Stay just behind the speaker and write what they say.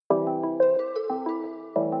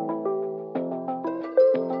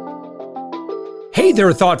Hey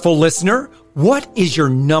there, thoughtful listener. What is your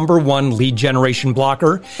number one lead generation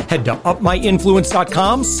blocker? Head to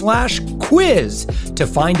upmyinfluence.com/quiz to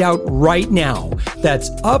find out right now.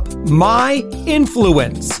 That's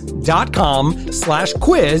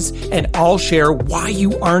upmyinfluence.com/quiz, and I'll share why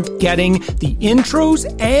you aren't getting the intros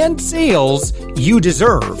and sales you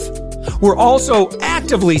deserve. We're also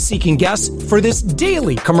actively seeking guests for this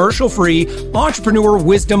daily commercial-free Entrepreneur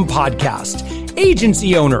Wisdom podcast.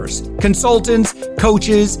 Agency owners, consultants,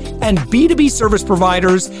 coaches, and B2B service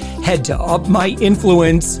providers, head to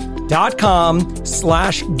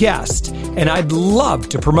upmyinfluence.com/guest. And I'd love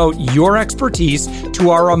to promote your expertise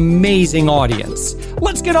to our amazing audience.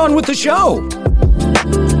 Let's get on with the show.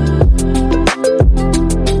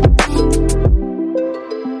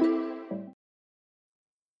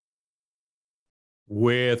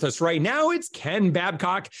 With us right now, it's Ken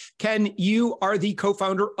Babcock. Ken, you are the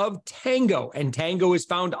co-founder of Tango, and Tango is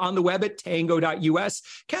found on the web at tango.us.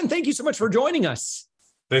 Ken, thank you so much for joining us.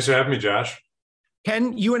 Thanks for having me, Josh.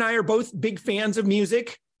 Ken, you and I are both big fans of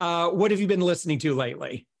music. What have you been listening to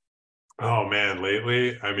lately? Oh, man,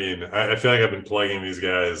 lately? I mean, I feel like I've been plugging these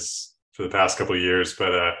guys for the past couple of years,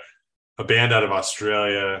 but a band out of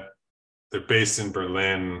Australia, they're based in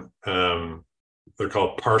Berlin. They're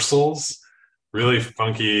called Parcels. Really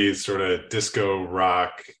funky sort of disco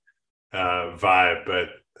rock vibe, but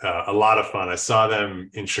a lot of fun. I saw them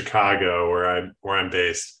in Chicago, where I'm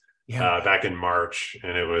based, back in March,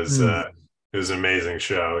 and it was an amazing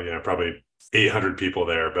show. You know, probably 800 people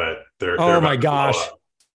there, but they're oh my gosh.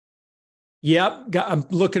 Yep, I'm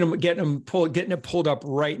looking at getting it pulled up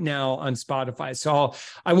right now on Spotify. So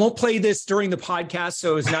I won't play this during the podcast,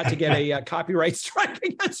 so as not to get a copyright strike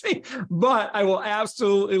against me. But I will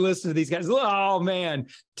absolutely listen to these guys. Oh man,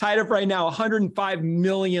 tied up right now, 105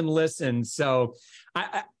 million listens. So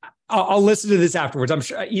I'll listen to this afterwards. I'm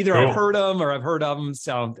sure either cool. I've heard them or I've heard of them.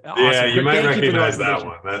 So awesome. Yeah, you might recognize that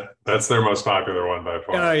one. That's their most popular one by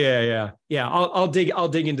far. Oh yeah. I'll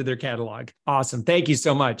dig into their catalog. Awesome. Thank you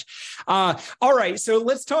so much. All right, so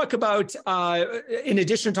let's talk about. In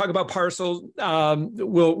addition to talk about Parcels,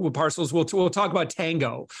 we'll talk about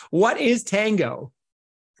Tango. What is Tango?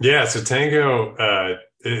 Yeah, so Tango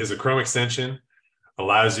is a Chrome extension.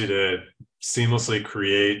 Allows you to seamlessly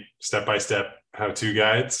create step-by-step how-to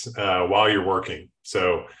guides while you're working.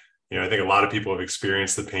 So, I think a lot of people have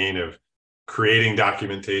experienced the pain of creating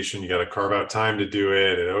documentation. You got to carve out time to do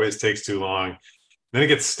it. It always takes too long. Then it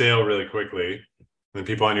gets stale really quickly. And then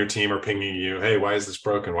people on your team are pinging you, hey, why is this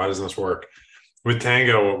broken? Why doesn't this work? With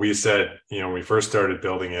Tango, what we said, when we first started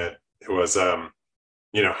building it, it was,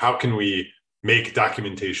 how can we make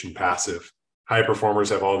documentation passive? High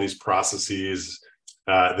performers have all these processes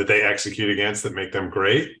that they execute against that make them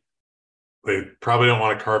great. They probably don't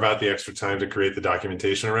want to carve out the extra time to create the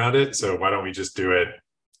documentation around it. So why don't we just do it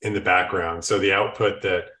in the background? So the output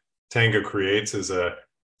that Tango creates is a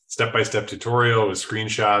step-by-step tutorial with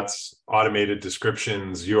screenshots, automated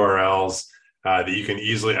descriptions, URLs that you can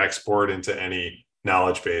easily export into any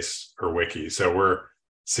knowledge base or wiki. So we're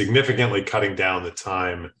significantly cutting down the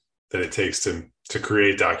time that it takes to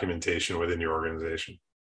create documentation within your organization.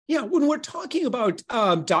 Yeah, when we're talking about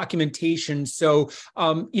documentation, so,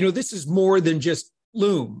 this is more than just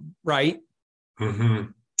Loom, right? Mm-hmm.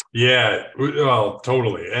 Yeah, well,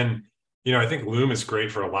 totally. And, I think Loom is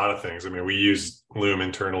great for a lot of things. I mean, we use Loom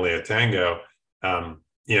internally at Tango, that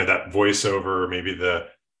voiceover, maybe the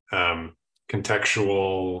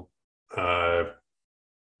contextual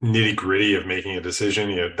nitty gritty of making a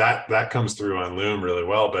decision, that comes through on Loom really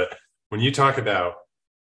well. But when you talk about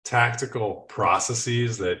tactical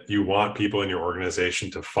processes that you want people in your organization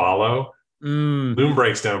to follow, Loom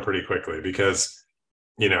breaks down pretty quickly because,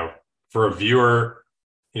 for a viewer,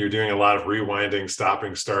 you're doing a lot of rewinding,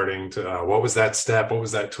 stopping, starting to what was that step? What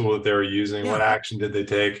was that tool that they were using? Yeah. What action did they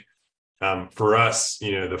take? For us,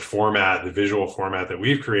 the visual format that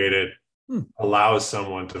we've created allows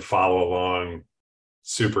someone to follow along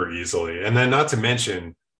super easily. And then not to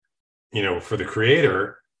mention, for the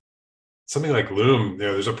creator, something like Loom,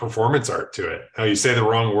 there's a performance art to it. How you say the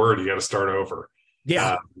wrong word, you got to start over.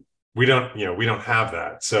 Yeah. We don't have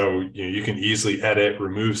that. So, you can easily edit,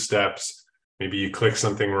 remove steps. Maybe you click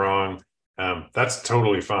something wrong. That's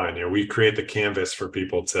totally fine. We create the canvas for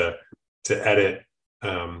people to edit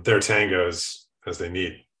their tangos as they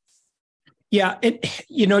need. Yeah. And,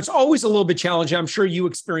 it's always a little bit challenging. I'm sure you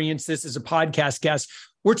experience this as a podcast guest.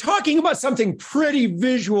 we're talking about something pretty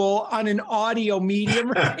visual on an audio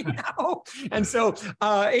medium right now. And so,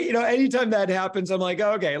 anytime that happens, I'm like,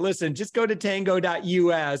 okay, listen, just go to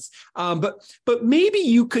tango.us. But maybe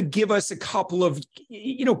you could give us a couple of,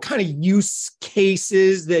 kind of use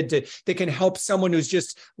cases that can help someone who's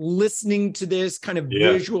just listening to this, kind of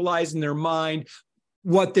visualize in their mind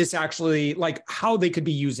what this actually, like how they could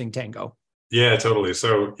be using Tango. Yeah, totally.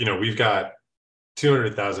 So, we've got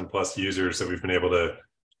 200,000 plus users that we've been able to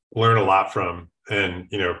learn a lot from. And,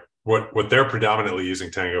 what they're predominantly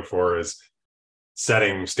using Tango for is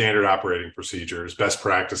setting standard operating procedures, best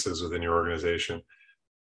practices within your organization,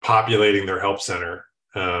 populating their help center,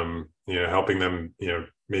 helping them,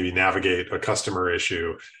 maybe navigate a customer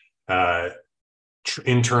issue,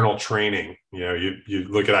 internal training. You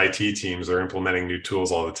look at IT teams, they're implementing new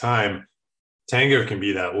tools all the time. Tango can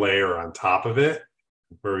be that layer on top of it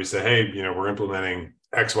where we say, hey, we're implementing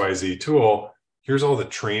XYZ tool. Here's all the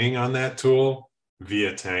training on that tool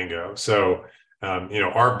via Tango. So,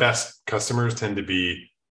 our best customers tend to be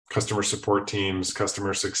customer support teams,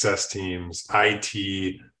 customer success teams,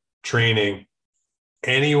 IT, training.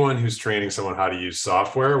 Anyone who's training someone how to use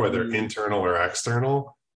software, whether internal or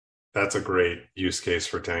external, that's a great use case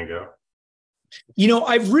for Tango.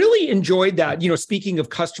 I've really enjoyed that, speaking of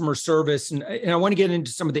customer service, and I want to get into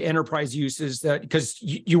some of the enterprise uses because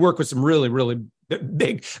you work with some really, really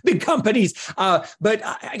big companies. But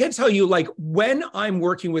I can tell you, like when I'm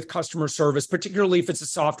working with customer service, particularly if it's a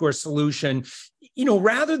software solution,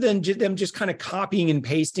 rather than them just kind of copying and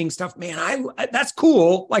pasting stuff, man, that's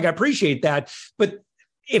cool. Like I appreciate that. But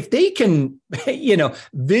if they can,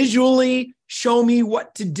 visually show me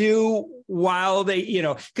what to do while they,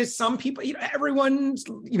 because some people, everyone's,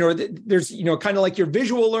 there's, kind of like your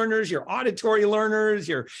visual learners, your auditory learners,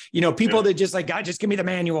 your, people that just like, God, just give me the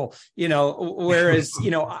manual, whereas,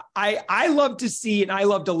 I love to see and I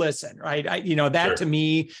love to listen, right? That to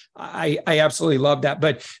me, I absolutely love that.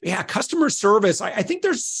 But yeah, customer service, I think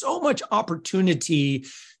there's so much opportunity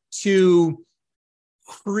to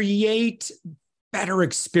create better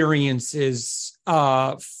experiences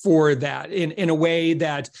for that in a way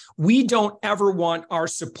that we don't ever want our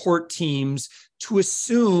support teams to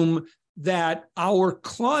assume that our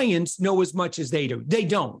clients know as much as they do. They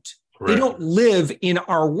don't. Right. They don't live in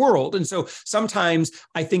our world. And so sometimes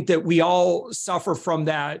I think that we all suffer from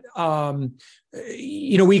that.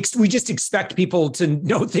 We just expect people to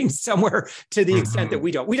know things somewhere to the extent that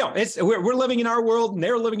we don't. We're living in our world and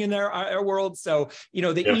they're living in their world. So,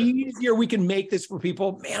 the easier we can make this for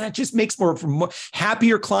people, man, it just makes for more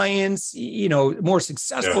happier clients, more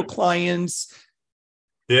successful clients.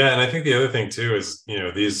 Yeah. And I think the other thing too is,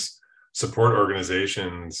 these support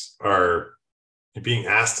organizations are being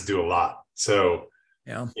asked to do a lot. So,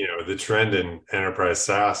 the trend in enterprise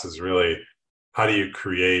SaaS is really how do you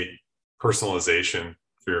create personalization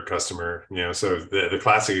for your customer? So the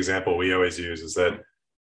classic example we always use is that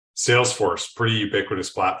Salesforce, pretty ubiquitous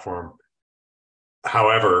platform.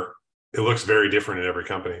 However, it looks very different in every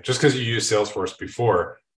company. Just because you use Salesforce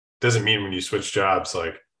before doesn't mean when you switch jobs,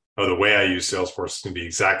 like, oh, the way I use Salesforce is going to be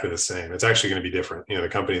exactly the same. It's actually going to be different. The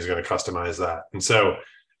company is going to customize that. And so,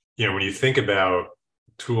 when you think about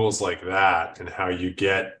tools like that and how you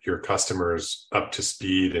get your customers up to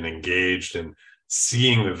speed and engaged and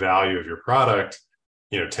seeing the value of your product,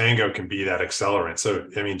 Tango can be that accelerant. So,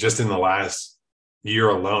 just in the last year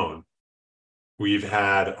alone, we've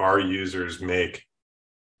had our users make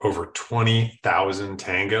over 20,000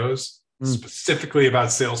 Tangos specifically about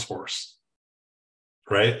Salesforce,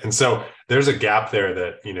 right? And so there's a gap there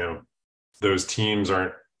that, those teams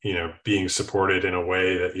aren't, being supported in a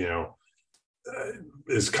way that,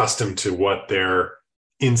 is custom to what their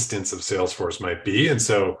instance of Salesforce might be. And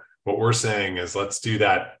so what we're saying is let's do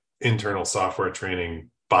that internal software training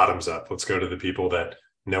bottoms up. Let's go to the people that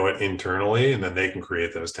know it internally, and then they can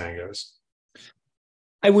create those Tangos.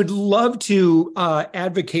 I would love to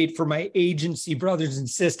advocate for my agency brothers and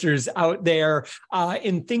sisters out there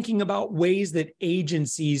in thinking about ways that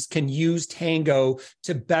agencies can use Tango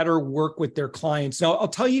to better work with their clients. Now, I'll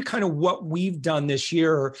tell you kind of what we've done this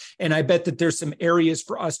year, and I bet that there's some areas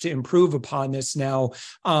for us to improve upon this now.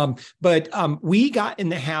 But we got in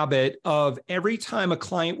the habit of every time a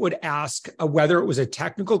client would ask whether it was a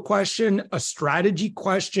technical question, a strategy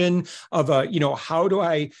question of how do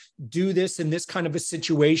I do this in this kind of a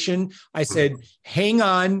situation? I said, hang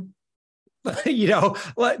on,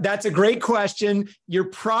 that's a great question. You're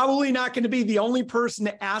probably not going to be the only person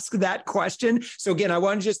to ask that question. So again, I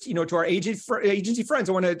want to just, to our agency friends,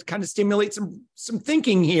 I want to kind of stimulate some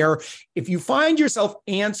thinking here. If you find yourself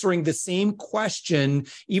answering the same question,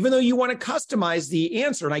 even though you want to customize the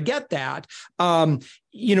answer, and I get that,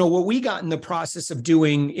 what we got in the process of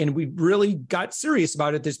doing, and we really got serious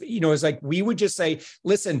about it, is like, we would just say,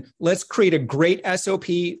 listen, let's create a great SOP.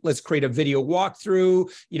 Let's create a video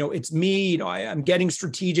walkthrough. It's me, I'm getting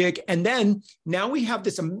strategic. And then now we have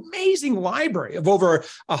this amazing library of over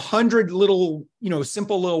 100 little,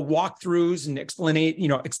 simple little walkthroughs and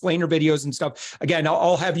explainer videos and stuff. Again,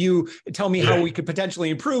 I'll have you tell me how we could potentially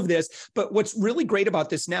improve this. But what's really great about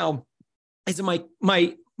this now is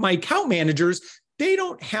my account managers, they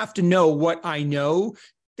don't have to know what I know.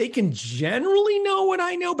 They can generally know what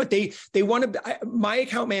I know, but they want to, my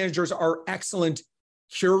account managers are excellent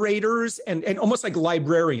curators and almost like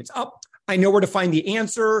librarians. I know where to find the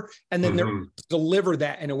answer, and then they'll deliver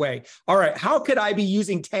that in a way. All right, how could I be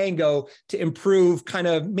using Tango to improve kind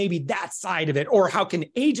of maybe that side of it? Or how can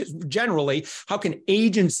agencies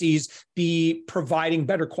be providing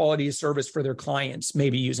better quality of service for their clients,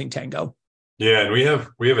 maybe using Tango? Yeah, and we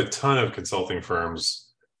have a ton of consulting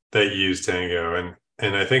firms that use Tango,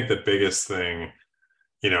 and I think the biggest thing,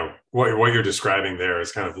 what you're describing there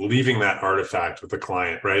is kind of leaving that artifact with the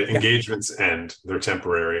client, right? Yeah. Engagements end; they're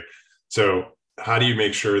temporary. So how do you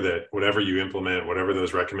make sure that whatever you implement, whatever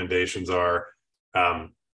those recommendations are, how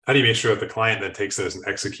do you make sure that the client then takes those and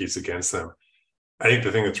executes against them? I think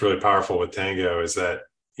the thing that's really powerful with Tango is that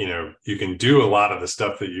you can do a lot of the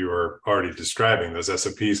stuff that you were already describing. Those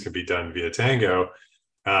SOPs can be done via Tango.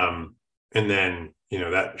 And then,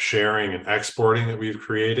 that sharing and exporting that we've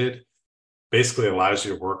created basically allows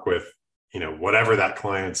you to work with, whatever that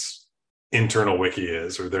client's internal wiki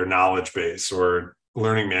is, or their knowledge base, or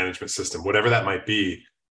learning management system, whatever that might be.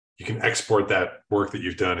 You can export that work that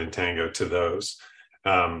you've done in Tango to those.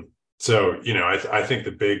 So, I think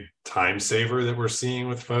the big time saver that we're seeing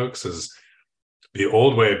with folks is, the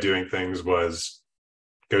old way of doing things was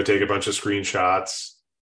go take a bunch of screenshots,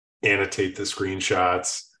 annotate the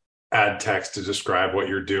screenshots, add text to describe what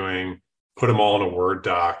you're doing, put them all in a Word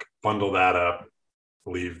doc, bundle that up,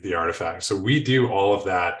 leave the artifact. So we do all of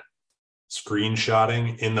that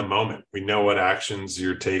screenshotting in the moment. We know what actions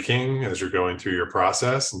you're taking as you're going through your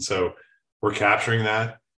process. And so we're capturing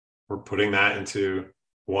that. We're putting that into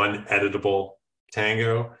one editable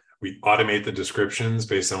Tango. We automate the descriptions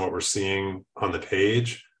based on what we're seeing on the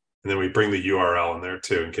page. And then we bring the URL in there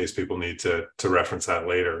too, in case people need to reference that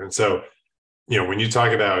later. And so, when you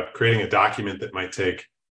talk about creating a document that might take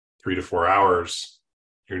 3 to 4 hours,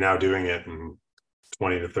 you're now doing it in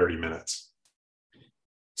 20 to 30 minutes.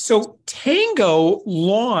 So Tango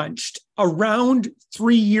launched around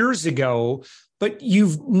 3 years ago, but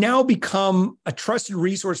you've now become a trusted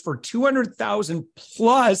resource for 200,000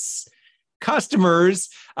 plus customers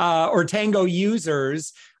or Tango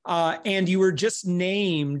users, and you were just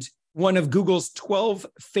named one of Google's 12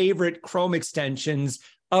 favorite Chrome extensions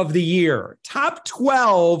of the year. Top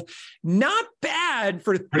 12, not bad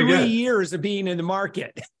for 3 years of being in the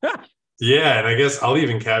market. Yeah, and I guess I'll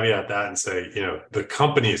even caveat that and say, the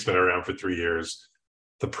company's been around for 3 years.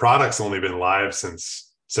 The product's only been live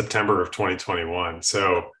since September of 2021.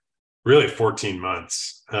 So really 14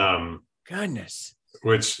 months. Goodness.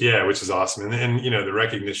 Which is awesome. And the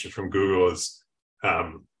recognition from Google is,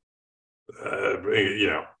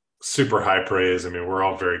 super high praise. I mean, we're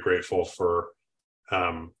all very grateful for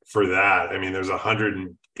that. I mean, there's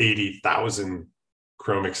 180,000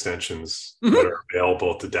 Chrome extensions that are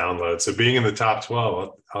available to download. So being in the top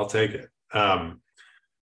 12, I'll take it. But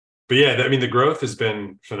yeah, I mean, the growth has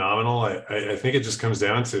been phenomenal. I think it just comes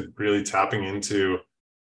down to really tapping into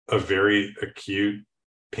a very acute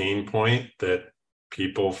pain point that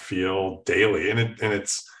people feel daily. And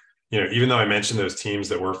it's, even though I mentioned those teams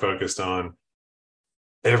that we're focused on,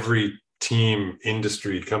 every team,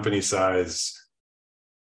 industry, company size,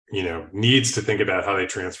 needs to think about how they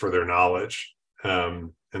transfer their knowledge.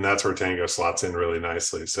 And that's where Tango slots in really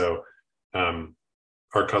nicely. So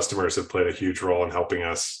our customers have played a huge role in helping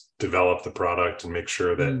us develop the product and make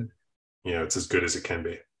sure that, it's as good as it can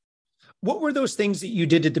be. What were those things that you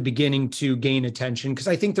did at the beginning to gain attention? Because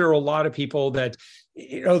I think there are a lot of people that,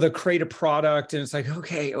 that create a product and it's like,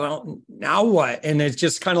 okay, well, now what? And it's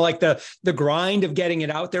just kind of like the grind of getting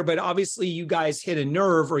it out there. But obviously you guys hit a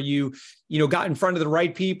nerve, or you got in front of the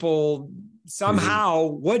right people somehow.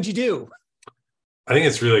 What'd you do? I think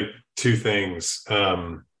it's really two things.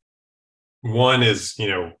 One is,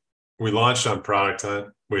 we launched on Product Hunt,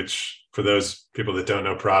 which for those people that don't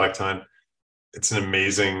know Product Hunt, it's an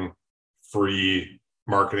amazing free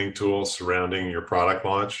marketing tool surrounding your product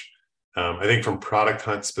launch. I think from Product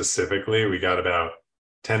Hunt specifically, we got about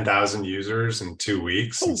 10,000 users in 2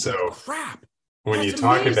 weeks. Holy and so crap. when you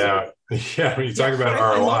talk about Yeah, when you Yeah, talk about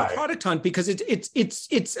I love ROI. Product Hunt because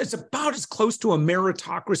it's about as close to a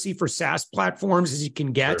meritocracy for SaaS platforms as you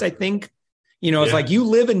can get. Sure. I think, it's Yeah. like you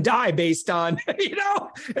live and die based on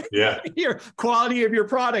Yeah. your quality of your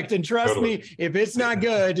product. And trust Totally. me, if it's not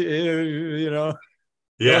good, you'll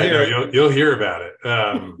Yeah, hear no, it. you'll hear about it.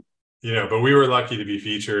 But we were lucky to be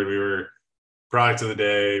featured. We were product of the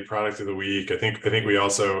day, product of the week. I think we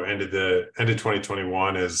also ended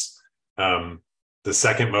 2021 as the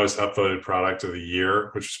second most upvoted product of the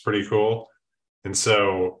year, which is pretty cool. And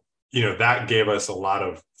so, that gave us a lot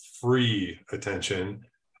of free attention,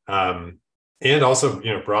 and also,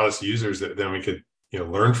 brought us users that then we could,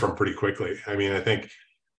 learn from pretty quickly. I mean, I think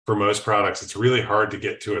for most products, it's really hard to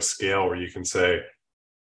get to a scale where you can say,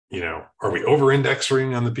 are we over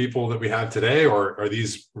indexing on the people that we have today, or are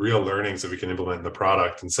these real learnings that we can implement in the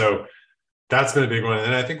product? And so that's been a big one.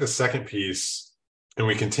 And I think the second piece, and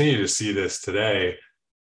we continue to see this today,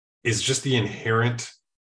 is just the inherent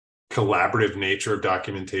collaborative nature of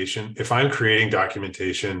documentation. If I'm creating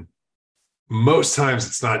documentation, most times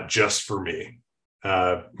it's not just for me.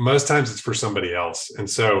 Most times it's for somebody else. And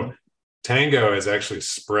so Tango has actually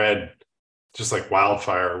spread just like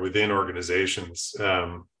wildfire within organizations.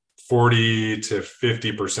 40 to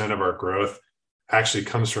 50% of our growth actually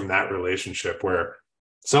comes from that relationship where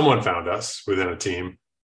someone found us within a team,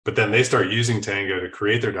 but then they start using Tango to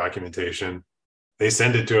create their documentation. They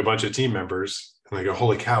send it to a bunch of team members and they go,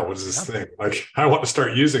 holy cow, what is this thing? Like, I want to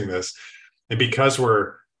start using this. And because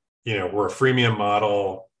we're a freemium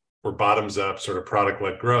model, we're bottoms up sort of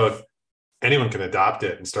product-led growth, anyone can adopt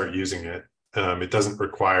it and start using it. It doesn't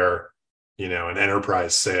require, an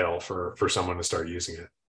enterprise sale for someone to start using it.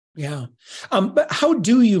 Yeah. But how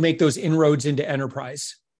do you make those inroads into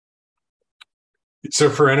enterprise? So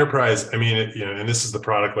for enterprise, I mean, and this is the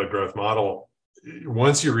product-led growth model.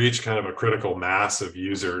 Once you reach kind of a critical mass of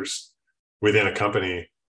users within a company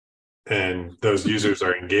and those users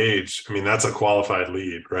are engaged, I mean, that's a qualified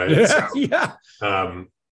lead, right? Yeah. So,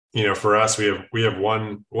 Yeah. For us, we have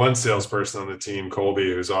one salesperson on the team,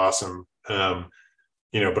 Colby, who's awesome.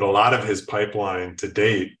 But a lot of his pipeline to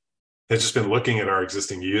date has just been looking at our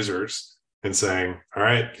existing users and saying, all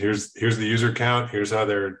right, here's the user count, here's how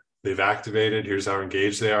they've activated, here's how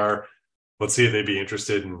engaged they are. Let's see if they'd be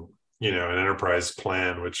interested in, an enterprise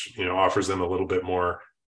plan, which, offers them a little bit more,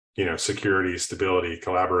 security, stability,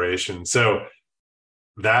 collaboration. So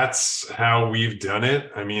that's how we've done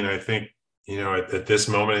it. I mean, I think, at this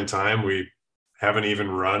moment in time, we haven't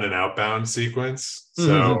even run an outbound sequence.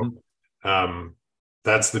 So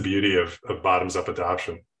that's the beauty of bottoms up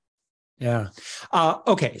adoption. Yeah.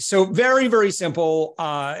 Okay. So very, very simple.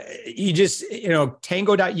 You just,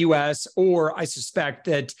 tango.us, or I suspect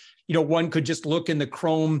that, one could just look in the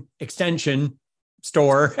Chrome extension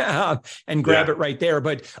store and grab it right there.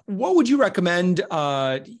 But what would you recommend,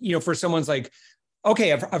 for someone's like,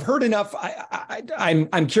 okay, I've heard enough.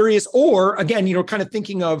 I'm curious. Or again, kind of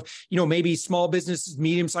thinking of, maybe small businesses,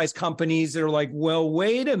 medium-sized companies that are like, well,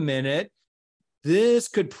 wait a minute, this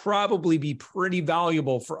could probably be pretty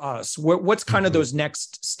valuable for us. What's kind of those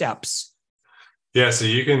next steps? Yeah, so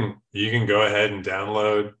you can go ahead and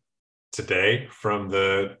download today from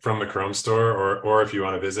the Chrome store, or if you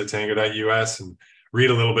want to visit tango.us and read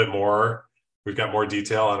a little bit more, we've got more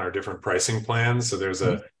detail on our different pricing plans. So there's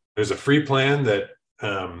a free plan that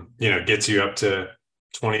gets you up to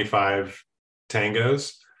 25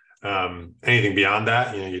 tangos. Anything beyond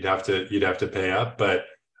that, you'd have to pay up, but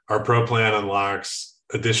our pro plan unlocks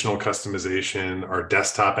additional customization, our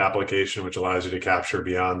desktop application, which allows you to capture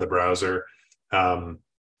beyond the browser,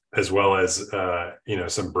 as well as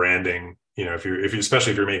some branding.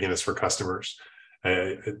 Especially if you're making this for customers,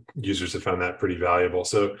 users have found that pretty valuable.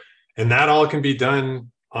 So, and that all can be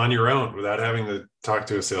done on your own without having to talk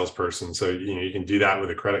to a salesperson. So you can do that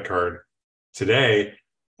with a credit card today.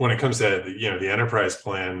 When it comes to the enterprise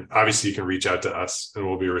plan, obviously you can reach out to us and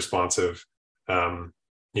we'll be responsive.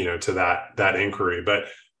 To that inquiry. But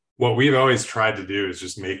what we've always tried to do is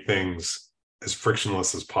just make things as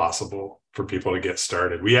frictionless as possible for people to get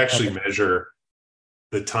started. We actually measure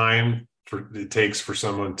the time it takes for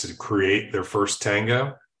someone to create their first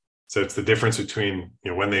Tango. So it's the difference between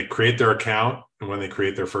when they create their account and when they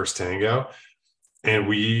create their first Tango. And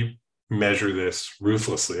we measure this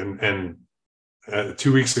ruthlessly. And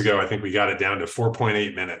 2 weeks ago, I think we got it down to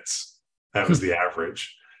 4.8 minutes. That was the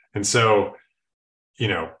average. And so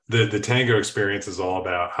the Tango experience is all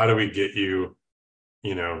about how do we get you,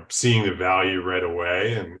 seeing the value right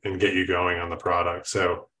away and get you going on the product.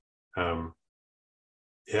 So,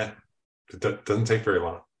 it doesn't take very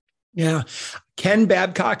long. Yeah. Ken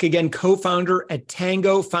Babcock, again, co-founder at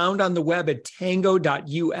Tango, found on the web at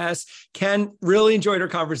tango.us. Ken, really enjoyed our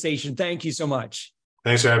conversation. Thank you so much.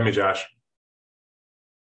 Thanks for having me, Josh.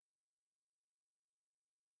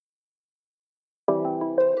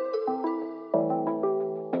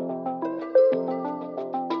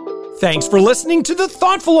 Thanks for listening to the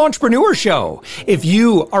Thoughtful Entrepreneur Show. If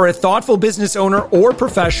you are a thoughtful business owner or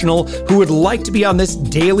professional who would like to be on this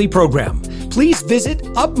daily program, please visit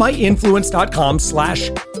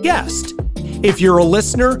upmyinfluence.com/guest. If you're a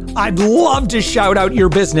listener, I'd love to shout out your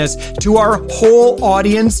business to our whole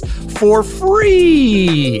audience for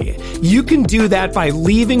free. You can do that by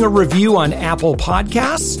leaving a review on Apple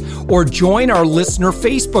Podcasts or join our listener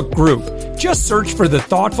Facebook group. Just search for The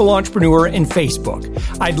Thoughtful Entrepreneur in Facebook.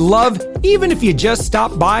 I'd love even if you just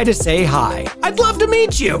stop by to say hi. I'd love to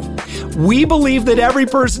meet you. We believe that every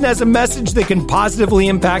person has a message that can positively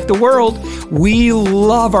impact the world. We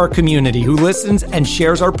love our community who listens and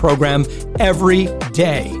shares our program every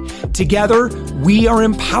day. Together, we are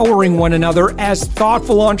empowering one another as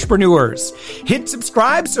thoughtful entrepreneurs. Hit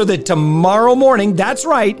subscribe so that tomorrow morning, that's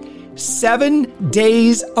right, 7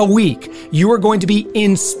 days a week, you are going to be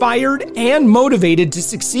inspired and motivated to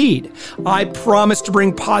succeed. I promise to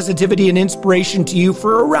bring positivity and inspiration to you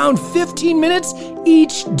for around 15 minutes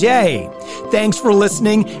each day. Thanks for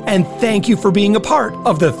listening, and thank you for being a part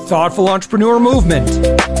of the Thoughtful Entrepreneur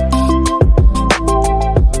Movement.